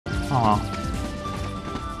Oh.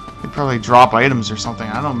 They probably drop items or something.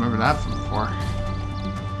 I don't remember that from before.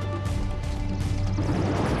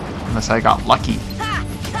 Unless I got lucky.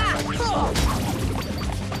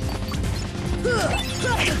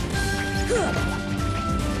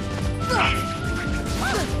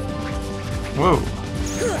 Whoa.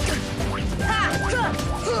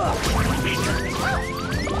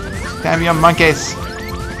 Damn you monkeys.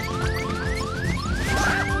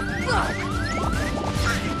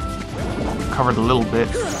 Covered a little bit.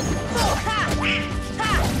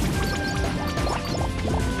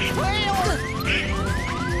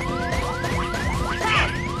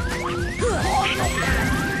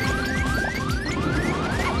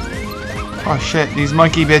 Oh shit, these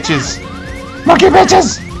monkey bitches. Monkey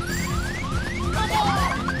bitches!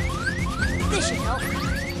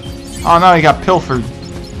 Oh no, he got pilfered.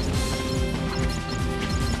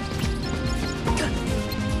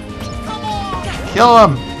 Kill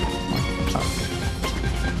him!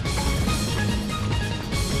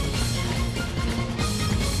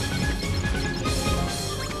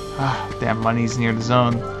 Ah, damn money's near the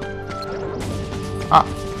zone. Ah,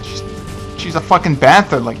 she's a fucking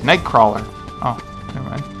banther, like Nightcrawler. Oh, never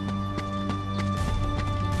mind.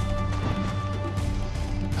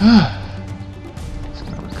 Just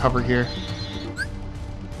gonna recover here.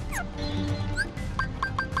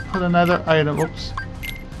 Put another item. Oops.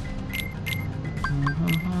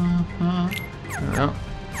 There we go.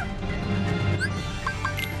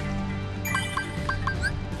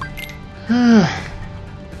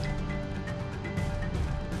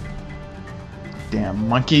 Damn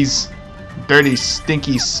monkeys. Dirty,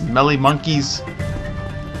 stinky, smelly monkeys.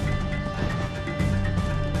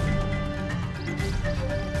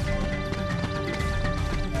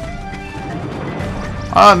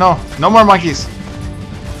 Oh no, no more monkeys.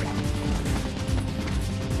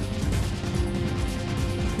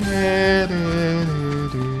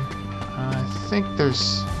 I think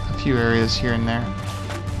there's a few areas here and there.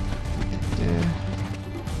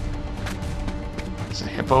 It's a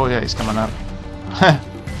hippo. Yeah, he's coming up.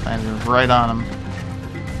 Landed right on him.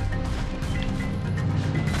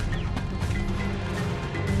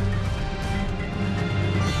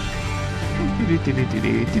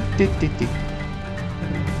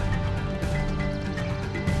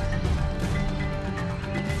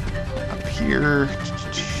 Up here.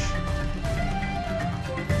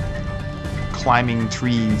 Climbing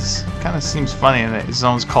trees. Kind of seems funny that his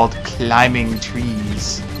zone's called climbing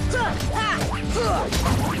trees.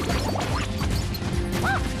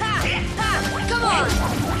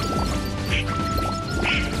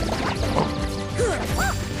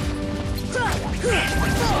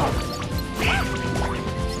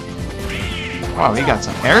 Wow, he got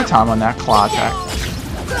some airtime on that claw attack.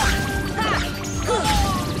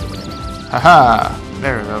 Haha!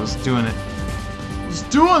 There, I was doing it. I was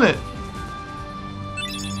doing it!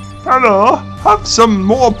 Hello! Have some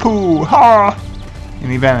more poo! Ha!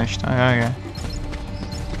 And he vanished. Okay.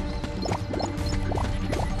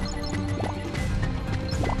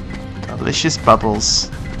 Delicious bubbles.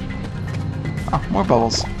 Oh, more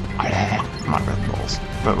bubbles. Not red bubbles,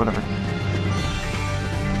 but whatever.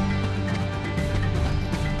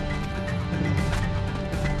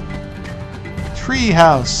 Tree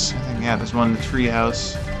house. I think, yeah, there's one in the tree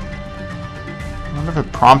house. I wonder if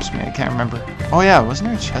it prompts me. I can't remember. Oh yeah, wasn't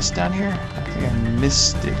there a chest down here? I think I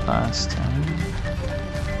missed it last time.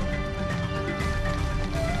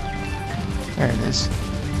 There it is.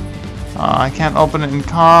 Oh, I can't open it in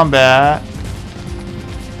combat.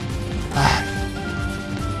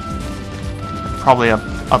 Probably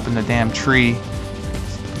up in the damn tree.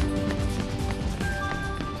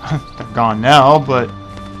 They're gone now, but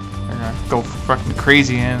they're gonna go fucking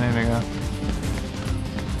crazy and there they go.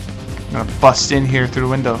 I'm gonna bust in here through the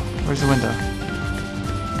window. Where's the window?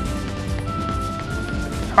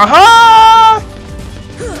 Aha!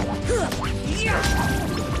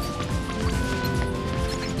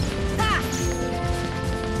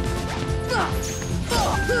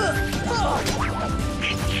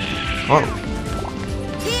 Whoa.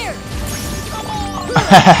 Here.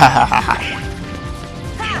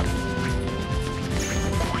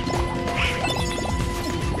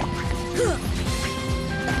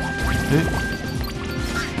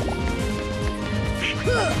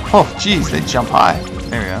 Oh, jeez, they jump high.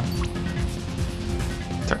 There we go.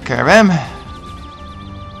 Took care of him.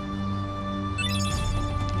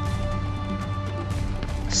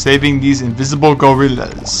 Saving these invisible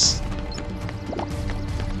gorillas.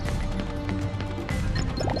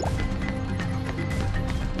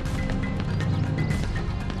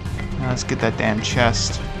 Now let's get that damn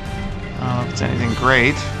chest. I don't know if it's anything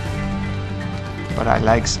great. But I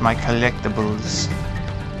likes my collectibles.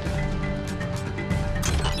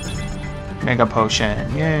 Mega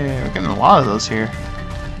potion. Yay, we're getting a lot of those here.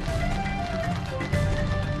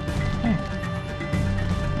 Hey.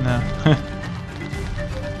 No.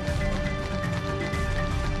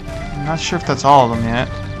 I'm not sure if that's all of them yet.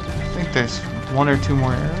 I think there's one or two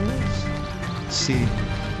more areas. Let's see.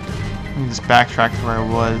 Let me just backtrack to where I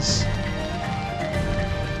was.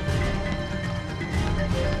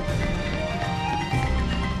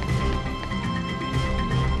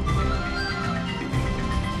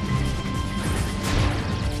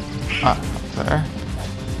 Ah, up there.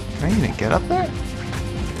 Can I even get up there?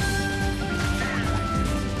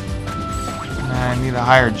 I need a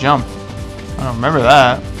higher jump. I don't remember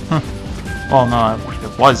that. Well, no,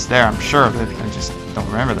 it was there, I'm sure of it. I just don't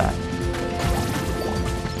remember that.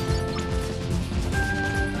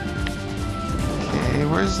 Okay,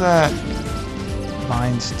 where's that?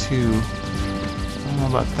 Vines 2. I don't know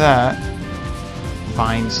about that.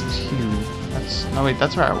 Vines 2. That's... No, wait,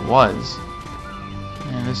 that's where I was.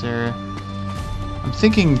 In this area. I'm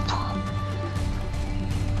thinking...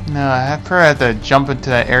 No, I probably have to jump into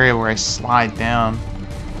that area where I slide down.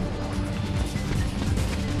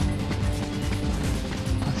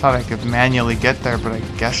 I thought I could manually get there, but I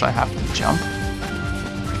guess I have to jump.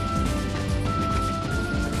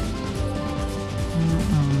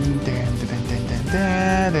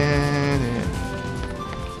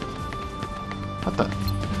 What the?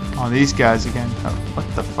 Oh, these guys again. Oh, what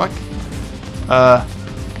the fuck?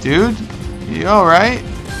 Dude? You alright?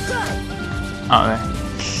 Oh, there.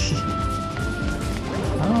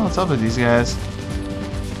 I don't know what's up with these guys.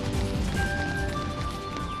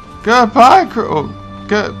 Goodbye,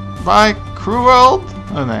 goodbye, cruel.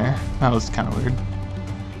 Oh, there. That was kind of weird.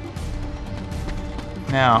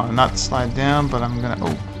 Now, not slide down, but I'm gonna...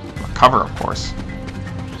 Oh, recover, of course.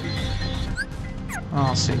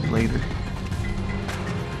 I'll save later.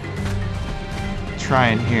 Try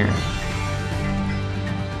in here.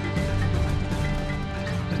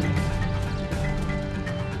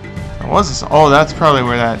 What's this? Oh, that's probably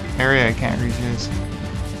where that area I can't reach is.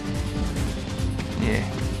 Yeah.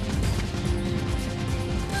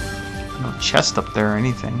 No chest up there or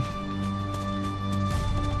anything.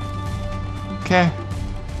 Okay.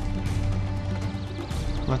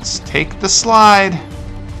 Let's take the slide.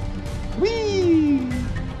 Whee!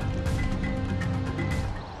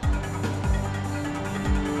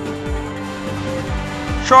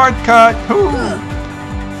 Shortcut! Whoo!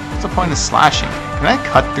 What's the point of slashing? Can I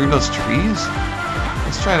cut through those trees?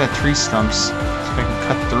 Let's try the tree stumps. See if I can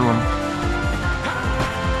cut through them.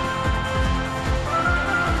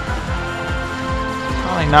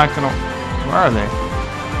 Probably not gonna... Where are they?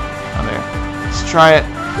 Oh, there. Let's try it.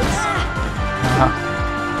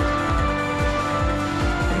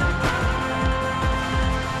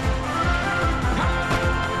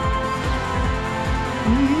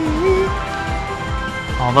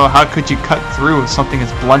 Although, how could you cut through with something as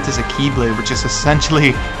blunt as a keyblade, which is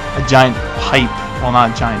essentially a giant pipe? Well,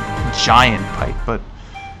 not a giant pipe, but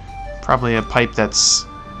probably a pipe that's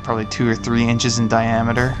probably 2 or 3 inches in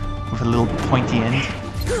diameter with a little pointy end.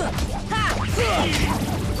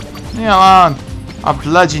 Leave me alone! I'll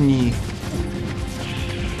bludgeon ye.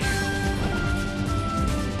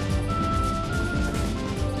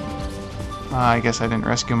 I guess I didn't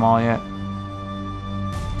rescue them all yet.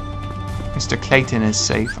 Mr. Clayton is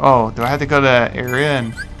safe. Oh, do I have to go to that area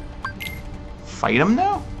and fight him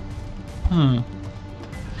now?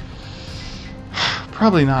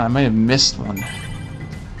 Probably not. I might have missed one.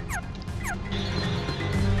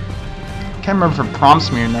 Can't remember if it prompts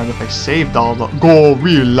me or not if I saved all the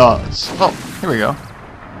gorillas. Oh, here we go.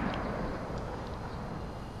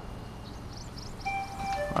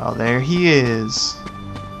 Well, there he is.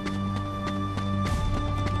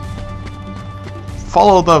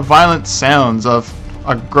 Follow the violent sounds of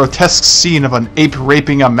a grotesque scene of an ape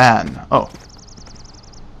raping a man. Oh.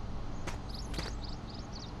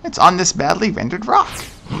 It's on this badly rendered rock.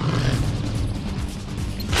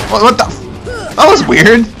 What the? That was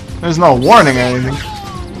weird. There's no warning or anything.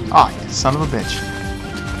 Oh, you son of a bitch.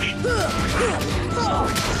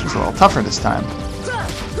 She's a little tougher this time.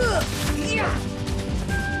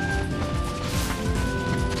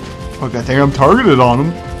 Look, I think I'm targeted on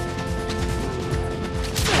him.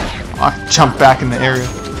 I jump back in the area.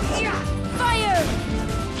 Fire!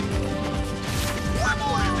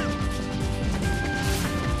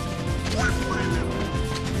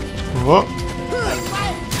 Whoa.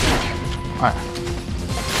 Alright.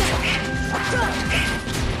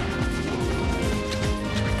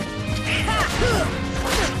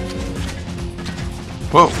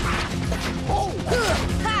 Whoa.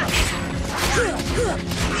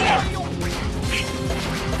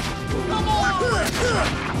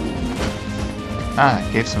 Ah,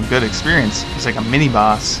 gave some good experience. He's like a mini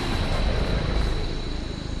boss.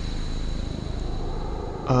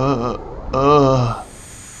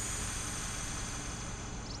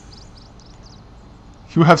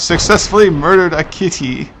 You have successfully murdered a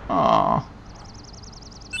kitty. Aww.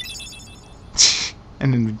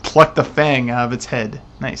 And then plucked the fang out of its head.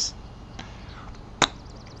 Nice.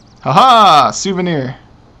 Haha! Souvenir.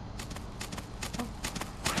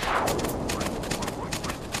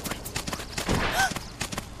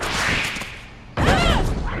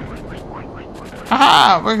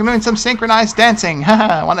 Haha! We're doing some synchronized dancing.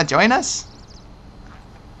 Haha! Wanna join us?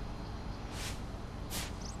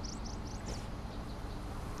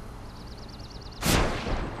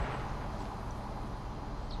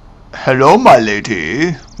 Hello, my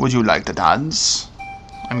lady. Would you like to dance?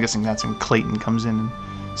 I'm guessing that's when Clayton comes in and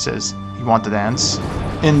says, you want to dance?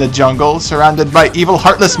 In the jungle, surrounded by evil,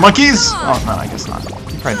 heartless monkeys? Oh, no, I guess not.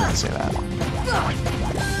 You probably didn't say that.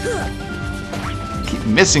 Keep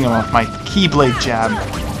missing him with my keyblade jab.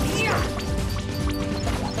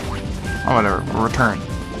 Oh, whatever. We'll return.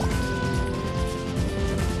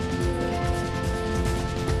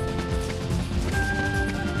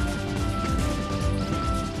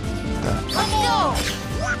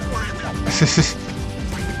 I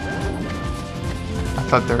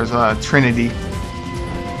thought there was a trinity.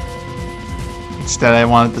 Instead, I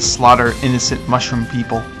wanted to slaughter innocent mushroom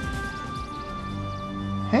people.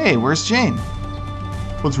 Hey, where's Jane?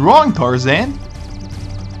 What's wrong, Tarzan?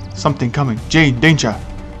 Something coming. Jane, danger.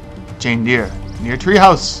 Jane, near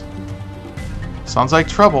treehouse. Sounds like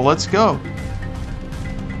trouble. Let's go.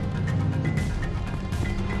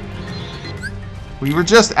 We were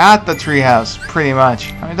just at the treehouse, pretty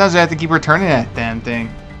much. How many times do I have to keep returning that damn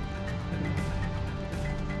thing?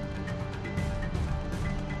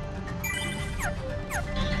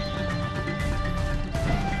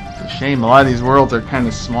 It's a shame, a lot of these worlds are kind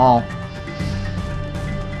of small.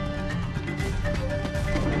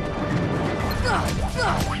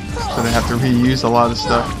 So they have to reuse a lot of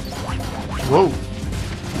stuff. Whoa.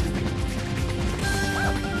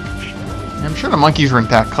 I'm sure the monkeys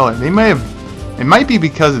weren't that color. They may have... It might be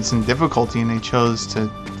because it's in difficulty and they chose to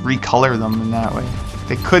recolor them in that way.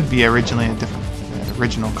 They could be originally a different,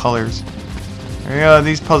 original colors. There we go,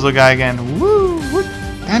 these puzzle guy again. Woo! Woo.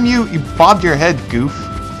 Damn you! You bobbed your head, goof.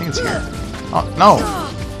 I think it's here. Oh no!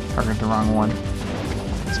 Targeted the wrong one.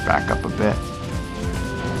 Let's back up a bit.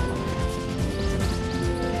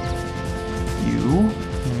 You.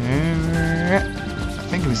 I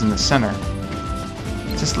think it was in the center.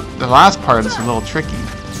 Just the last part is a little tricky.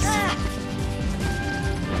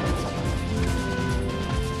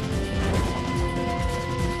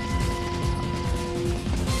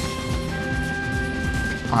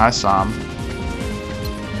 Oh, I saw him.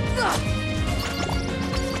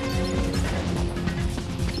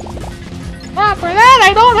 Well, for that,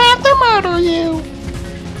 I don't have to murder you.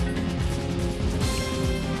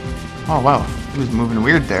 Oh, wow. He was moving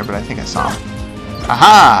weird there, but I think I saw him.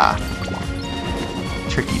 Aha!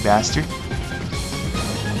 Tricky bastard.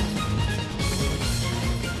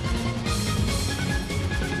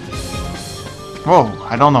 Whoa,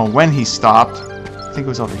 I don't know when he stopped. I think it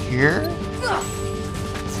was over here.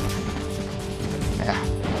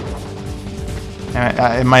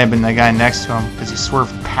 It might have been the guy next to him because he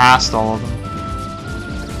swerved past all of them.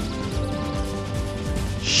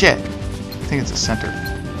 Shit. I think it's the center.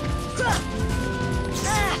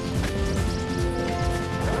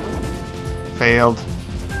 Failed.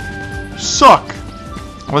 Suck!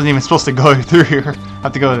 I wasn't even supposed to go through here. I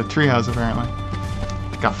have to go to the treehouse apparently.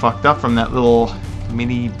 Got fucked up from that little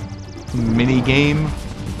mini game.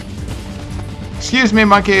 Excuse me,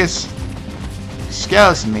 monkeys.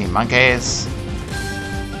 Excuse me, monkeys.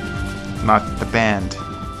 Not the band,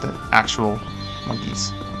 the actual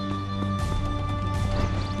monkeys.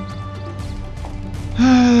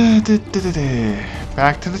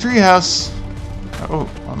 Back to the treehouse. Oh,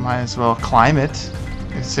 I might as well climb it.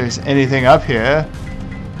 If there's anything up here.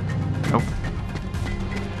 Nope.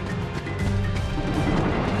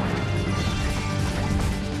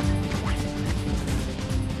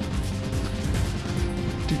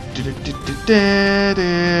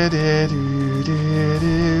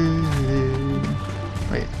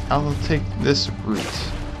 Wait, I'll take this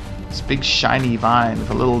route. This big shiny vine with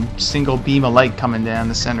a little single beam of light coming down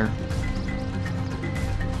the center.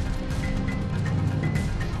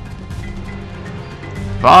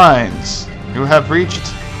 Vines! You have reached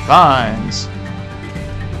vines.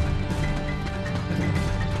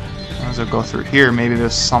 As I go through here, maybe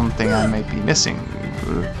there's something I might be missing.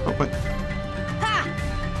 Oh, what?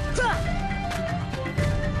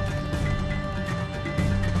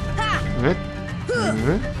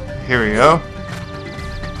 Here we go.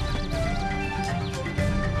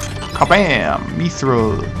 Kabam!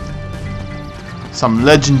 Mithril. Some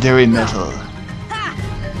legendary metal.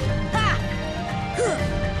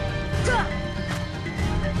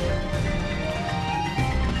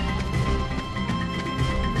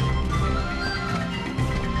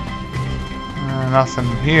 Nothing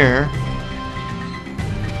here.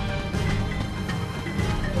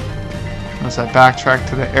 Unless I backtrack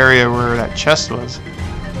to the area where that chest was.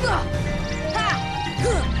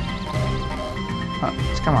 Oh,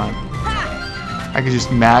 come on. I could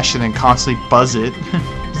just mash it and constantly buzz it.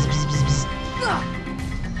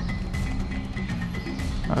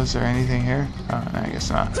 Oh, is there anything here? Oh, no, I guess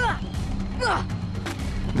not.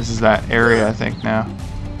 This is that area, I think, now.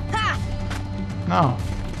 No.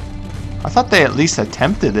 I thought they at least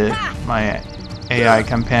attempted it, my AI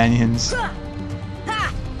companions. I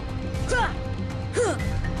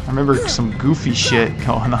remember some goofy shit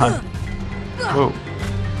going on. Whoa.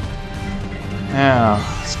 Now,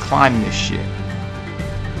 let's climb this shit.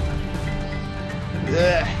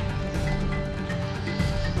 Ugh.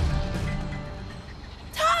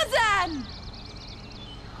 Tarzan!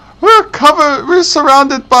 We're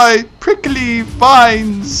surrounded by prickly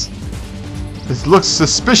vines. This looks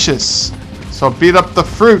suspicious, so beat up the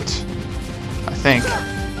fruit, I think.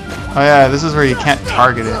 Oh yeah, this is where you can't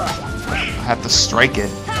target it. I have to strike it.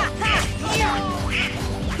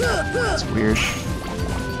 That's weird.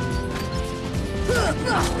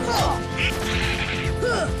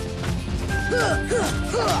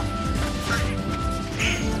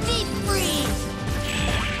 Deep freeze!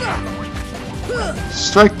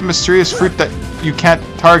 Strike the mysterious fruit that you can't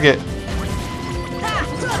target.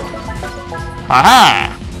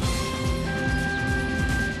 Aha!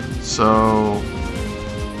 So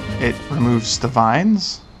it removes the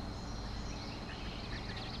vines.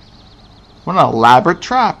 What an elaborate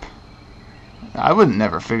trap. I would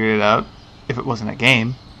never figure it out if it wasn't a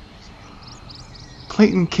game.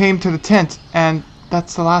 Clayton came to the tent, and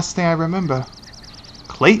that's the last thing I remember.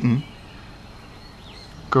 Clayton?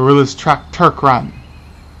 Gorillas track Turkran.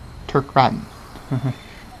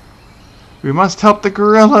 We must help the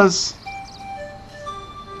gorillas.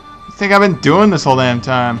 I think I've been doing this whole damn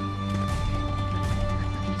time.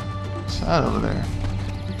 What's that over there?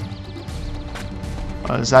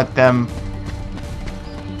 Oh, is that them?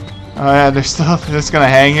 Oh yeah, they're just gonna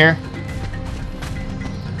hang here.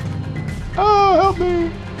 Oh, help me!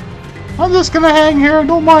 I'm just gonna hang here,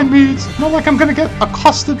 don't mind me. It's not like I'm gonna get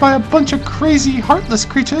accosted by a bunch of crazy, heartless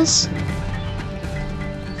creatures.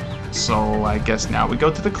 So I guess now we go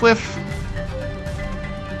to the cliff.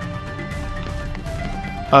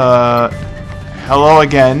 Hello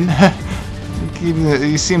again.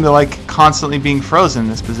 You seem to like constantly being frozen in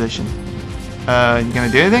this position. You gonna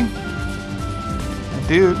do anything?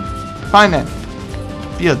 Dude, fine then.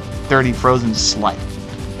 Be a dirty frozen slut.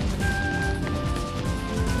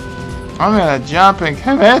 I'm gonna jump and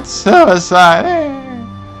commit suicide.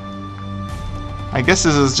 I guess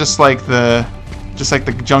this is just like the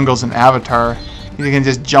jungles in Avatar. You can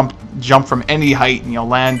just jump from any height and you'll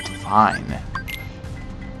land fine.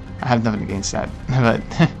 I have nothing against that, but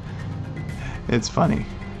it's funny.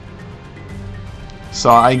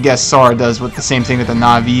 So I guess Sora does with the same thing with the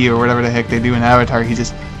Na'vi or whatever the heck they do in Avatar. He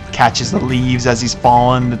just catches the leaves as he's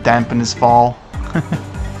falling to dampen his fall.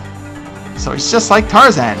 So it's just like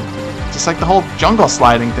Tarzan. Just like the whole jungle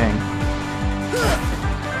sliding thing.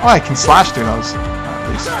 Oh, I can slash through those.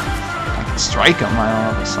 At least I can strike them. I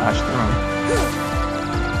don't know if I slash through them.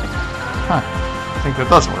 Huh. I think that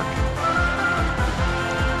does work.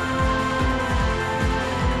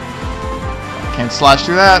 Can't slash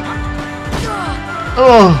through that.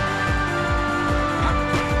 Oh.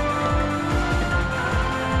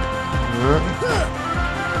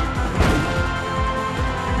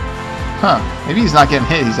 Huh. Maybe he's not getting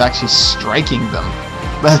hit, he's actually striking them.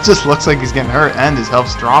 But it just looks like he's getting hurt and his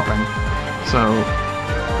health's dropping. So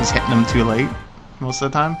he's hitting them too late most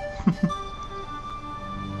of the time.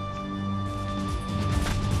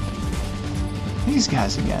 These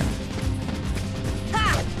guys again.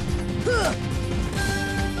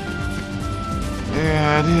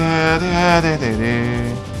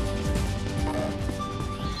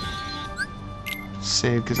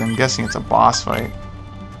 Save because I'm guessing it's a boss fight.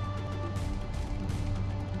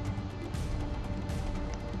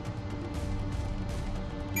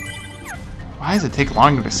 Why does it take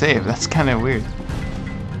longer to save? That's kind of weird.